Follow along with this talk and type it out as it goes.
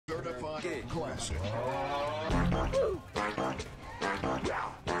classic.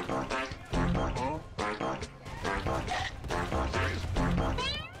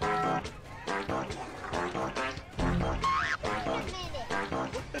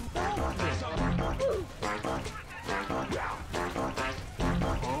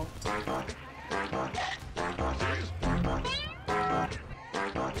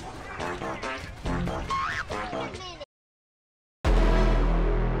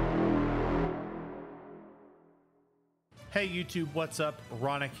 Hey YouTube, what's up?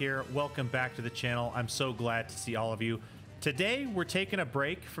 Ronick here. Welcome back to the channel. I'm so glad to see all of you. Today, we're taking a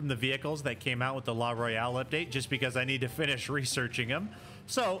break from the vehicles that came out with the La Royale update just because I need to finish researching them.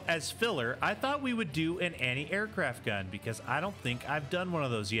 So, as filler, I thought we would do an anti-aircraft gun because I don't think I've done one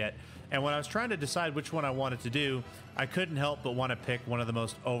of those yet. And when I was trying to decide which one I wanted to do, I couldn't help but want to pick one of the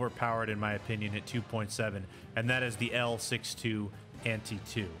most overpowered, in my opinion, at 2.7, and that is the L-62 and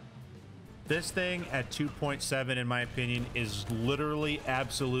T-2. This thing at 2.7, in my opinion, is literally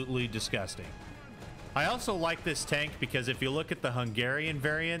absolutely disgusting. I also like this tank because if you look at the Hungarian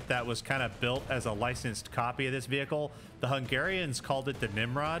variant that was kind of built as a licensed copy of this vehicle, the Hungarians called it the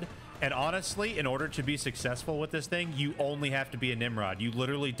Nimrod. And honestly, in order to be successful with this thing, you only have to be a Nimrod. You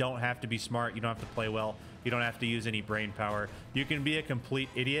literally don't have to be smart. You don't have to play well. You don't have to use any brain power. You can be a complete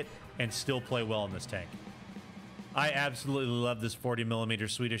idiot and still play well in this tank. I absolutely love this 40mm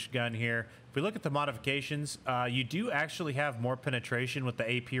Swedish gun here. If we look at the modifications, you do actually have more penetration with the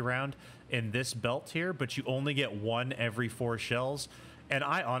AP round in this belt here, but you only get one every 4 shells. And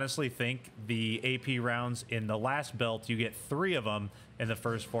I honestly think the AP rounds in the last belt, you get 3 of them in the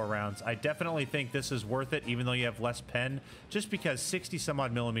first 4 rounds. I definitely think this is worth it, even though you have less pen, just because 60 some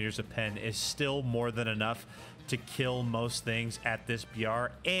odd millimeters of pen is still more than enough to kill most things at this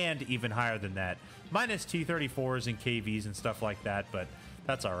BR, and even higher than that. Minus T-34s and KVs and stuff like that, but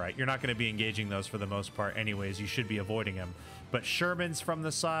that's all right. You're not going to be engaging those for the most part anyways. You should be avoiding them. But Shermans from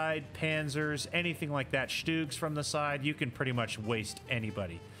the side, Panzers, anything like that, Stugs from the side, you can pretty much waste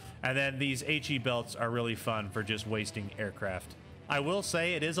anybody. And then these HE belts are really fun for just wasting aircraft. I will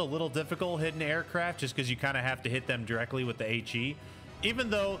say it is a little difficult hitting aircraft just because you kind of have to hit them directly with the HE. Even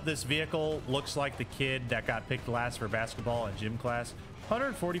though this vehicle looks like the kid that got picked last for basketball in gym class,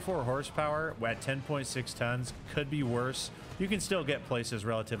 144 horsepower at 10.6 tons could be worse. You can still get places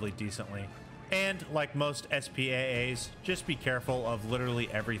relatively decently. And like most SPAAs, just be careful of literally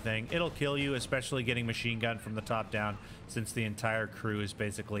everything. It'll kill you, especially getting machine gun from the top down, since the entire crew is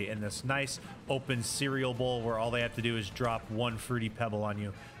basically in this nice open cereal bowl where all they have to do is drop one fruity pebble on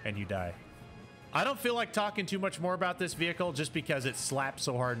you and you die. I don't feel like talking too much more about this vehicle just because it slaps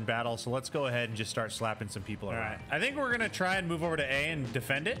so hard in battle, so let's go ahead and just start slapping some people around. All right. I think we're going to try and move over to A and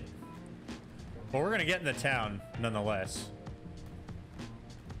defend it. But we're going to get in the town nonetheless.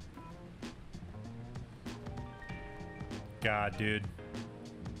 God, dude.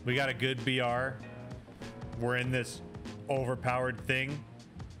 We got a good BR. We're in this overpowered thing.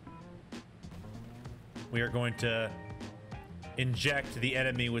 We are going to inject the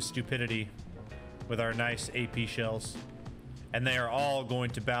enemy with stupidity with our nice AP shells, and they are all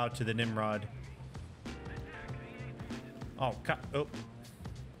going to bow to the Nimrod. Oh, oh.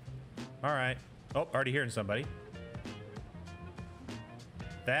 All right. Oh, already hearing somebody.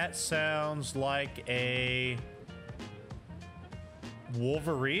 That sounds like a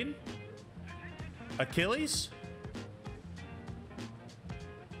Wolverine? Achilles?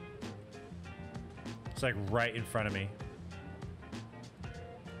 It's like right in front of me.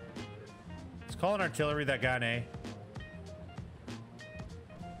 Call an artillery, that guy in A.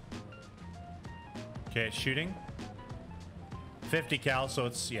 Okay, it's shooting. 50 cal, so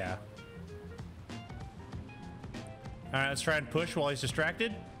it's, yeah. All right, let's try and push while he's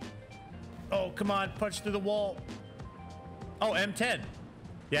distracted. Oh, come on, punch through the wall. Oh, M10.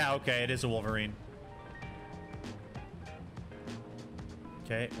 Yeah, okay, it is a Wolverine.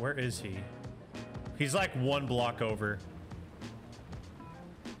 Okay, where is he? He's like 1 block over.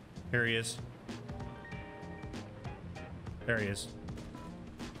 Here he is. There he is.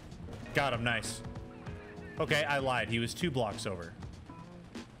 Got him, nice. Okay, I lied. He was 2 blocks over.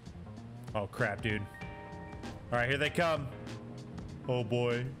 Oh, crap, dude. All right, here they come. Oh,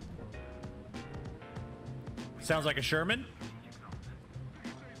 boy. Sounds like a Sherman.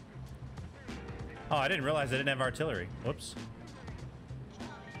 Oh, I didn't realize I didn't have artillery. Whoops.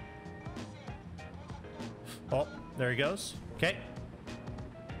 Oh, there he goes. Okay.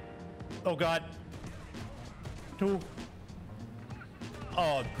 Oh, God. 2.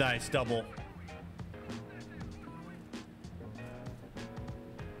 Oh, nice. Double.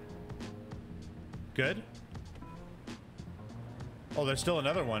 Good. Oh, there's still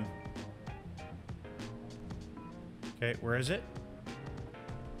another one. Okay, where is it?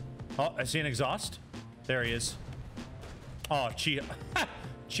 Oh, I see an exhaust. There he is. Oh,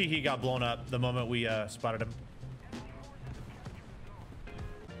 Chihi got blown up the moment we spotted him.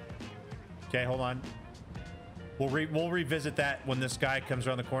 Okay, hold on. We'll revisit that when this guy comes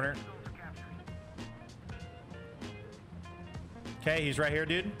around the corner. Okay, he's right here,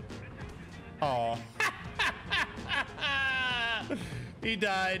 dude. Oh. He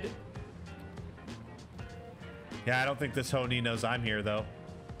died. Yeah, I don't think this Honey knows I'm here, though.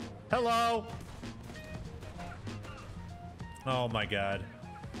 Hello. Oh, my God.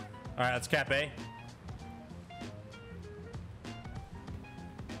 All right, let's cap A.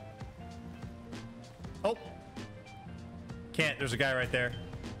 Oh. Can't. There's a guy right there.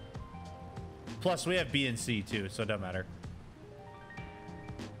 Plus, we have B and C, too, so it doesn't matter.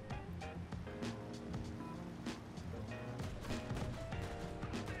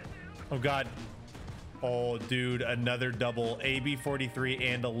 Oh, God. Oh, dude, another double. AB-43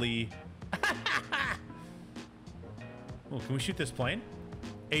 and a Lee. Oh, can we shoot this plane?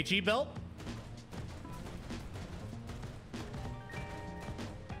 HE belt?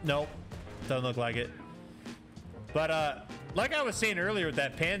 Nope. Doesn't look like it. But, like I was saying earlier with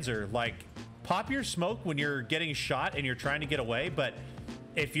that Panzer, like, pop your smoke when you're getting shot and you're trying to get away, but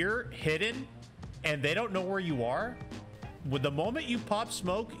if you're hidden and they don't know where you are, with the moment you pop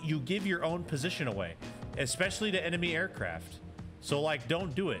smoke, you give your own position away, especially to enemy aircraft. So, like,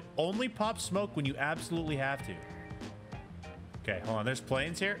 don't do it. Only pop smoke when you absolutely have to. Okay, hold on. There's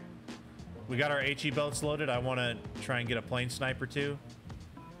planes here. We got our HE belts loaded. I want to try and get a plane sniper, too.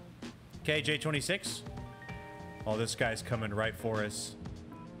 Okay, J-26. Oh, this guy's coming right for us.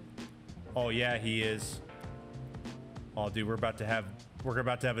 Oh, yeah, he is. Oh, dude, we're about to have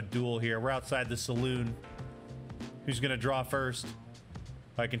a duel here. We're outside the saloon. Who's gonna draw first?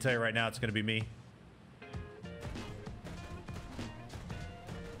 I can tell you right now, it's gonna be me.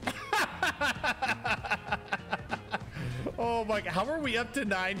 Oh my God, how are we up to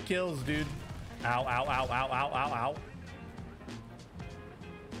 9 kills, dude? Ow, ow, ow, ow, ow, ow, ow.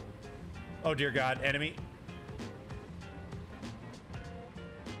 Oh dear God, enemy.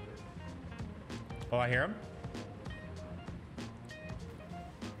 Oh, I hear him.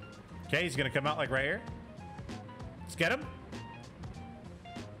 Okay, he's gonna come out like right here. Let's get him.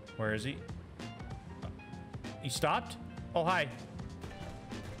 Where is he? He stopped? Oh, hi.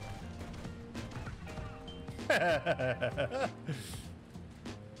 Okay,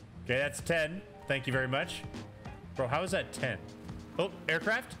 that's 10. Thank you very much. Bro, how is that 10? Oh,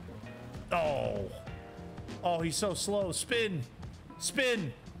 aircraft? Oh. Oh, he's so slow. Spin.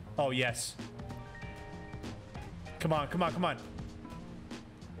 Spin. Oh, yes. Come on, come on, come on.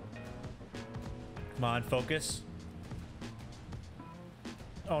 Come on, focus.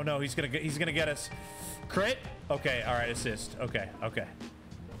 Oh no, he's gonna get us. Crit? Okay, all right, assist. Okay, okay.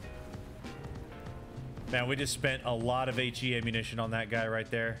 Man, we just spent a lot of HE ammunition on that guy right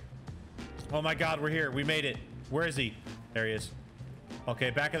there. Oh my God, we're here. We made it. Where is he? There he is. Okay,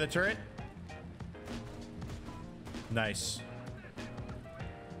 back of the turret. Nice.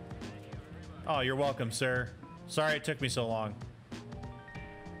 Oh, you're welcome, sir. Sorry it took me so long.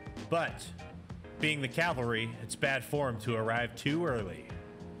 But being the cavalry, it's bad form to arrive too early.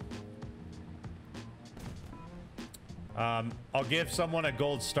 I'll give someone a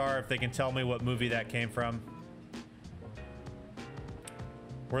gold star if they can tell me what movie that came from.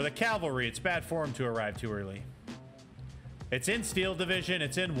 We're the cavalry. It's bad form to arrive too early. It's in Steel Division.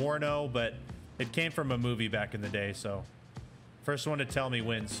 It's in Warno, but it came from a movie back in the day, so first one to tell me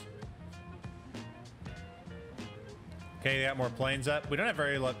wins. Okay, they got more planes up. We don't have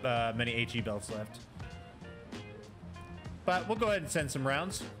very many HE belts left. But we'll go ahead and send some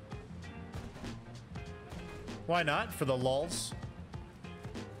rounds. Why not? For the lulz.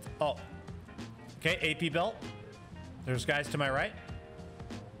 Oh. Okay, AP belt. There's guys to my right.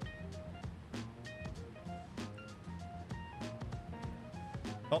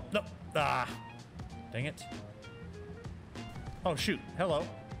 Oh, no. Ah. Dang it. Oh, shoot. Hello.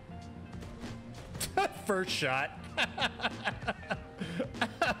 First shot.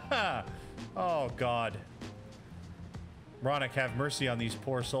 Oh, God. Ronick, have mercy on these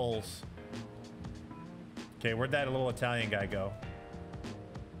poor souls. Okay, where'd that little Italian guy go?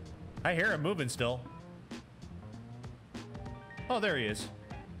 I hear him moving still. Oh, there he is.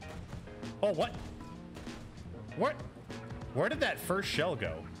 Oh, what? What? Where did that first shell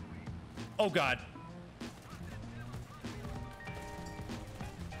go? Oh, God.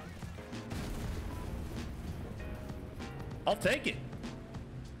 I'll take it.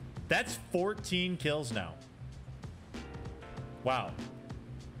 That's 14 kills now. Wow.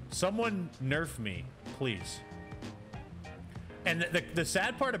 Someone nerf me, please. And the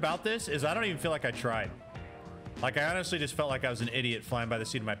sad part about this is I don't even feel like I tried. Like, I honestly just felt like I was an idiot flying by the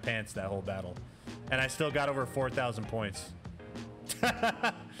seat of my pants that whole battle. And I still got over 4,000 points.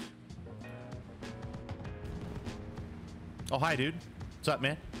 Oh, hi, dude. What's up,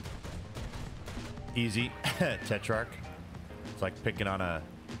 man? Easy. Tetrarch. It's like picking on a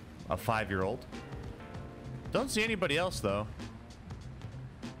 5-year-old. Don't see anybody else, though.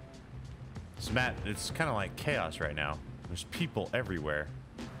 This map, it's kind of like chaos right now. There's people everywhere.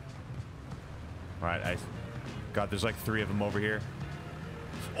 All right, God, there's like 3 of them over here.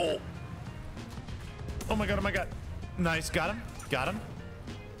 Oh. Oh my God, oh my God. Nice, got him, got him.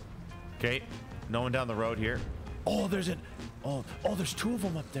 Okay, no one down the road here. Oh, there's an, oh, there's 2 of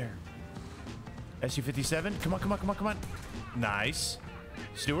them up there. SU-57, come on, come on, come on, come on. Nice.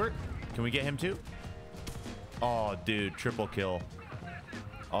 Stuart, can we get him too? Oh, dude, triple kill.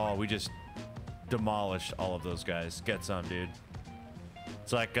 Oh, we just demolished all of those guys. Get some, dude.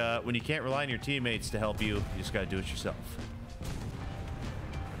 It's like when you can't rely on your teammates to help you, you just gotta do it yourself.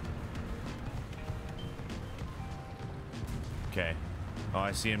 Okay. Oh,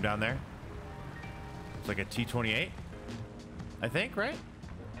 I see him down there. It's like a T-28, I think, right?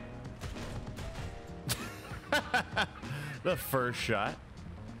 The first shot.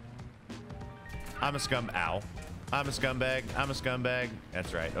 I'm a ow. I'm a scumbag. I'm a scumbag.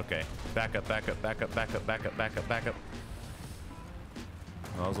 That's right. Okay. Back up, back up, back up, back up, back up, back up, back up.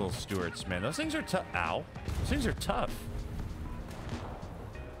 Oh, those little Stuarts, man. Those things are tough. Ow. Those things are tough.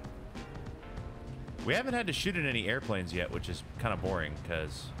 We haven't had to shoot at any airplanes yet, which is kind of boring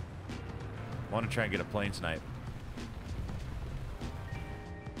because I want to try and get a plane snipe.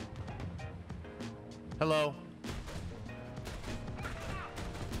 Hello.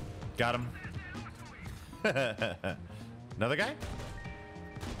 Got him. Another guy?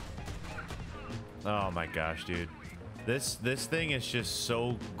 Oh my gosh, dude. This thing is just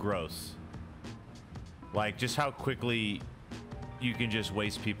so gross. Like, just how quickly you can just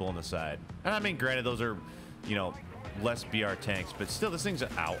waste people on the side. And I mean, granted, those are, you know, less BR tanks, but still, this thing's a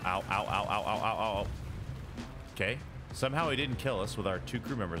ow, ow, ow, ow, ow, ow, ow, ow. Okay. Somehow he didn't kill us with our 2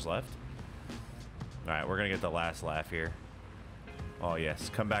 crew members left. All right, we're gonna get the last laugh here. Oh yes,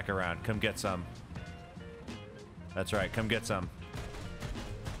 come back around. Come get some. That's right, come get some.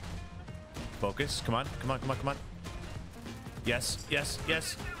 Focus, come on, come on, come on, come on. Yes, yes,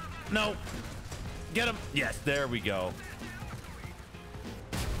 yes. No. Get him. Yes, there we go.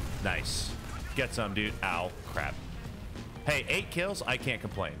 Nice. Get some, dude. Ow, crap. Hey, 8 kills, I can't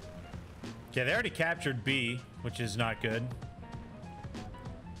complain. Okay, they already captured B, which is not good.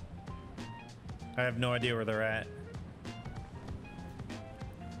 I have no idea where they're at.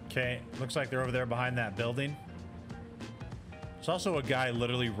 Okay, looks like they're over there behind that building. There's also a guy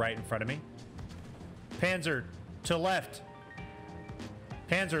literally right in front of me. Panzer, to left.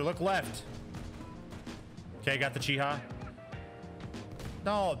 Panzer, look left. Okay, got the Chiha.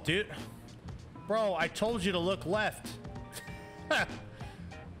 No, dude. Bro, I told you to look left.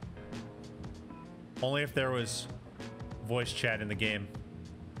 Only if there was voice chat in the game.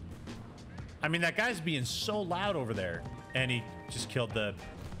 I mean, that guy's being so loud over there. And he just killed the...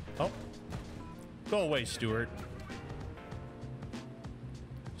 Oh. Go away, Stuart.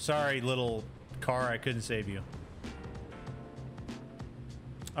 Sorry, little car. I couldn't save you.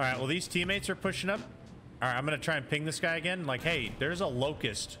 All right, well, these teammates are pushing up. All right, I'm going to try and ping this guy again. Like, hey, there's a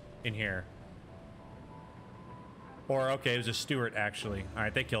locust in here. Or, okay, it was a Stuart, actually. All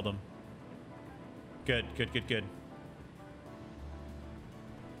right, they killed him. Good, good, good, good.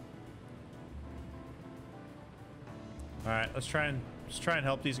 All right, let's try and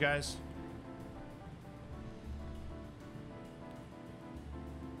help these guys.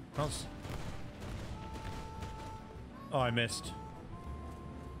 Oh, I missed.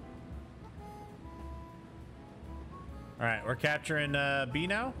 All right, we're capturing B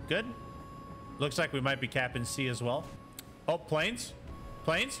now. Good. Looks like we might be capping C as well. Oh, planes.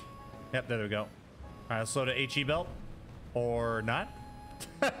 Planes. Yep, there we go. All right, let's load a HE belt. Or not.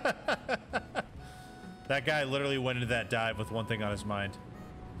 That guy literally went into that dive with one thing on his mind.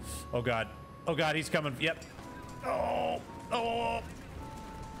 Oh, God. Oh, God, he's coming. Yep. Oh. Oh.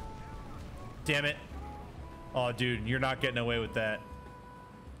 Damn it. Oh, dude, you're not getting away with that.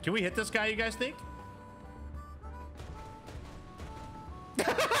 Can we hit this guy, you guys think?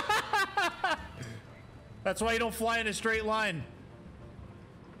 That's why you don't fly in a straight line.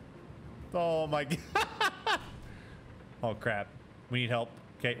 Oh, my God. Oh, crap. We need help.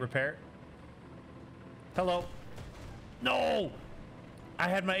 Okay, repair. Hello. No! I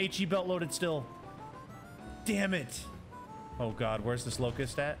had my HE belt loaded still. Damn it. Oh, God. Where's this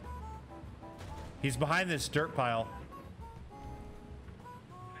locust at? He's behind this dirt pile.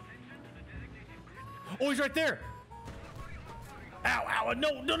 Oh, he's right there. Ow, ow,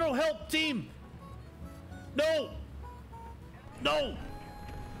 no, no, no, help, team. No. No.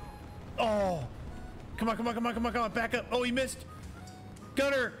 Oh. Come on, come on, come on, come on, come on. Back up. Oh, he missed.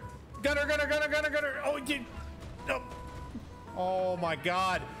 Gunner. Gunner, gunner, gunner, gunner, gunner. Oh, he did. No. Oh, my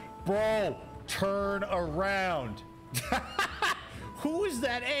God. Bro, turn around. Who is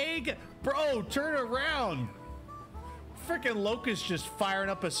that egg? Bro, turn around. Freaking Locust just firing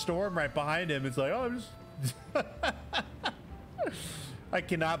up a storm right behind him. It's like, oh, I'm just... I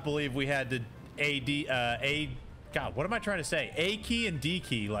cannot believe we had to God, what am I trying to say? A key and D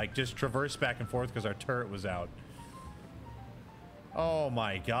key, like, just traverse back and forth because our turret was out. Oh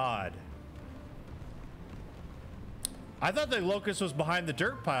my God. I thought the Locust was behind the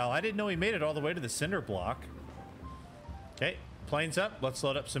dirt pile. I didn't know he made it all the way to the cinder block. Okay, planes up. Let's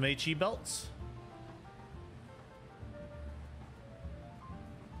load up some HE belts.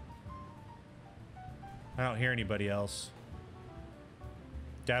 I don't hear anybody else.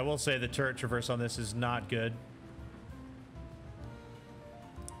 Yeah, I will say the turret traverse on this is not good.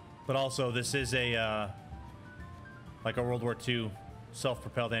 But also, this is a, like a World War II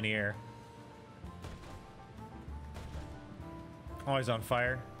self-propelled anti-air. Always on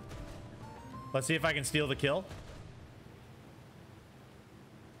fire. Let's see if I can steal the kill.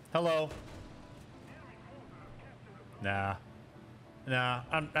 Hello. Nah. Nah,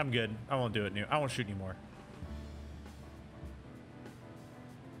 I'm good. I won't do it. I won't shoot anymore.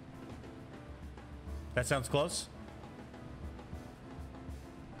 That sounds close.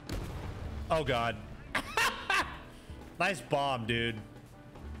 Oh, God. Nice bomb, dude.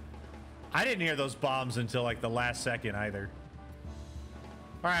 I didn't hear those bombs until like the last second either.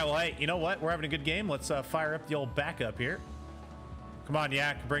 All right, well, hey, you know what? We're having a good game. Let's fire up the old backup here. Come on,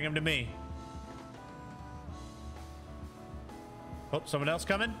 Yak. Bring him to me. Oh, someone else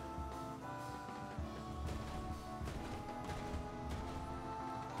coming?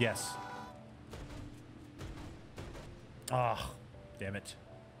 Yes. Oh, damn it.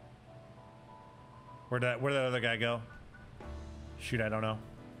 Where'd the other guy go? Shoot, I don't know.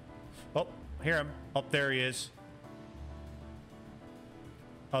 Oh, hear him. Oh, there he is.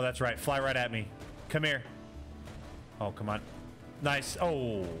 Oh, that's right. Fly right at me. Come here. Oh, come on. Nice.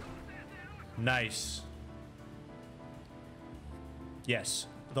 Oh. Nice. Yes.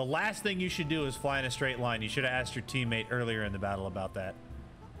 The last thing you should do is fly in a straight line. You should have asked your teammate earlier in the battle about that.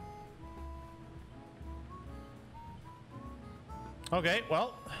 Okay,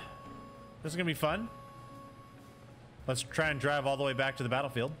 well, this is gonna be fun. Let's try and drive all the way back to the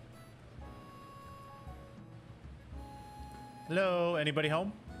battlefield. Hello, anybody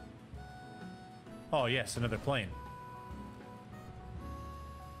home? Oh, yes, another plane.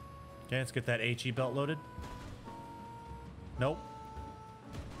 Okay, let's get that HE belt loaded. Nope.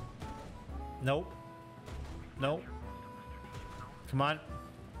 Nope. Nope. Come on.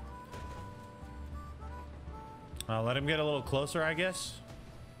 Let him get a little closer, I guess.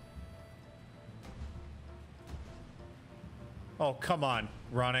 Oh, come on,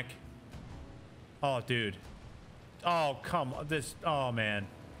 Ronick. Oh, dude. Oh, come on. This. Oh, man.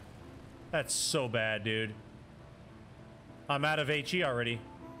 That's so bad, dude. I'm out of HE already.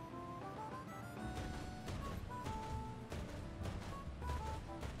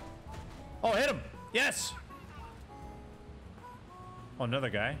 Oh, hit him. Yes. Oh, another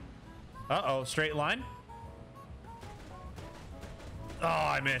guy. Uh-oh, straight line. Oh,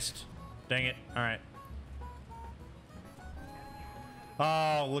 I missed. Dang it. All right.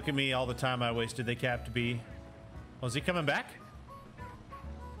 Oh, look at me. All the time I wasted. They capped B. Oh, is he coming back?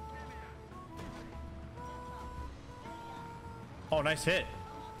 Oh, nice hit.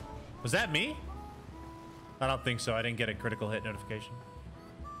 Was that me? I don't think so. I didn't get a critical hit notification.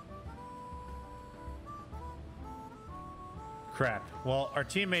 Crap. Well, our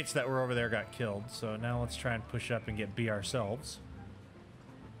teammates that were over there got killed, so now let's try and push up and get B ourselves.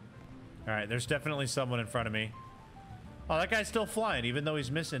 All right, there's definitely someone in front of me. Oh, that guy's still flying, even though he's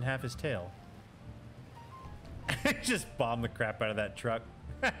missing half his tail. Just bombed the crap out of that truck.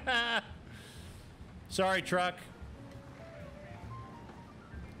 Sorry, truck.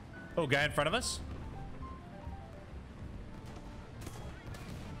 Oh, guy in front of us?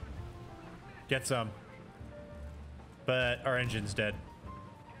 Get some. But our engine's dead.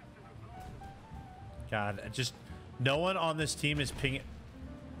 God, just no one on this team is pinging.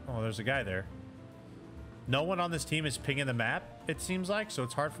 Oh, there's a guy there. No one on this team is pinging the map, it seems like, so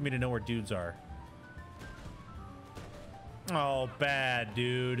it's hard for me to know where dudes are. Oh, bad,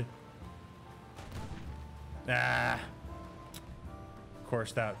 dude. Ah. Of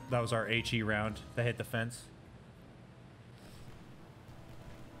course, that was our HE round. That hit the fence.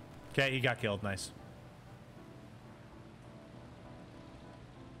 Okay, he got killed. Nice.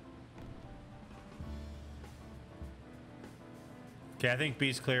 Okay, I think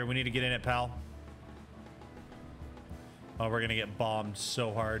B's clear. We need to get in it, pal. Oh, we're gonna get bombed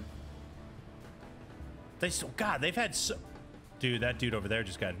so hard. God, they've had so... Dude, that dude over there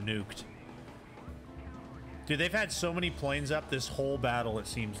just got nuked. Dude, they've had so many planes up this whole battle, it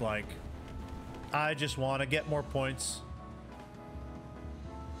seems like. I just want to get more points.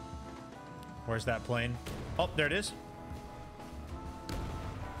 Where's that plane? Oh, there it is.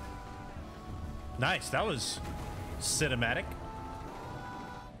 Nice, that was cinematic.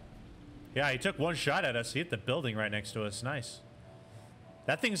 Yeah, he took one shot at us. He hit the building right next to us. Nice.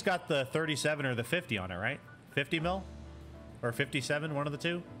 That thing's got the 37 or the 50 on it, right? 50 mil? Or 57, one of the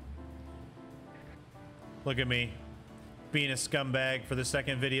two? Look at me. Being a scumbag for the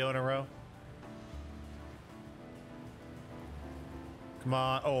second video in a row. Come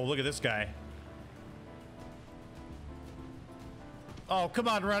on. Oh, look at this guy. Oh, come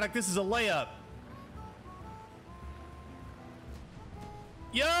on, Ronick. This is a layup.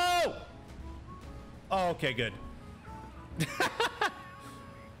 Yo! Oh, okay, good.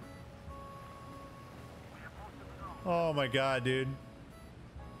 Oh my god, dude.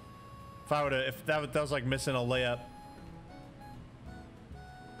 If that was like missing a layup.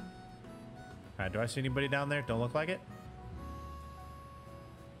 Alright, do I see anybody down there? Don't look like it.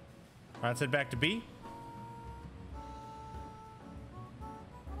 Alright, let's head back to B.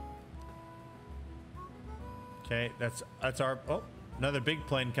 Okay, that's our... Oh, another big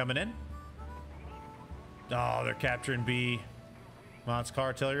plane coming in. Oh, they're capturing B. Come on, it's car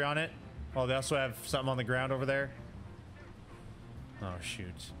artillery on it. Oh, they also have something on the ground over there. Oh,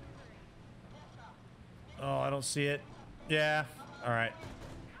 shoot. Oh, I don't see it. Yeah. All right.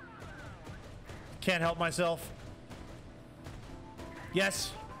 Can't help myself.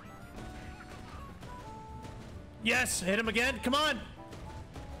 Yes. Yes. Hit him again. Come on.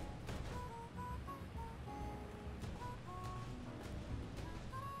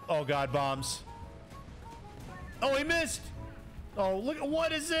 Oh, God, bombs. Oh, he missed. Oh, look.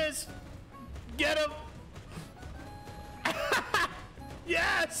 What is this? Get him.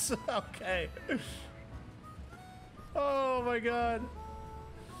 Yes. Okay. Oh my god.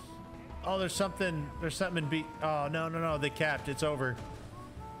 Oh, there's something in B. Oh, no. They capped. It's over.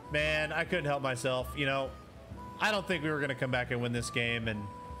 Man, I couldn't help myself. You know, I don't think we were going to come back and win this game. And,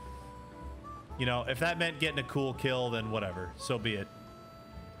 you know, if that meant getting a cool kill, then whatever. So be it.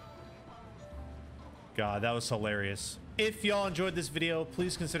 God, that was hilarious. If y'all enjoyed this video,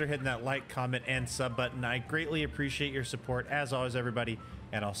 please consider hitting that like, comment, and sub button. I greatly appreciate your support, as always, everybody.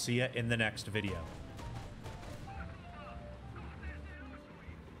 And I'll see you in the next video.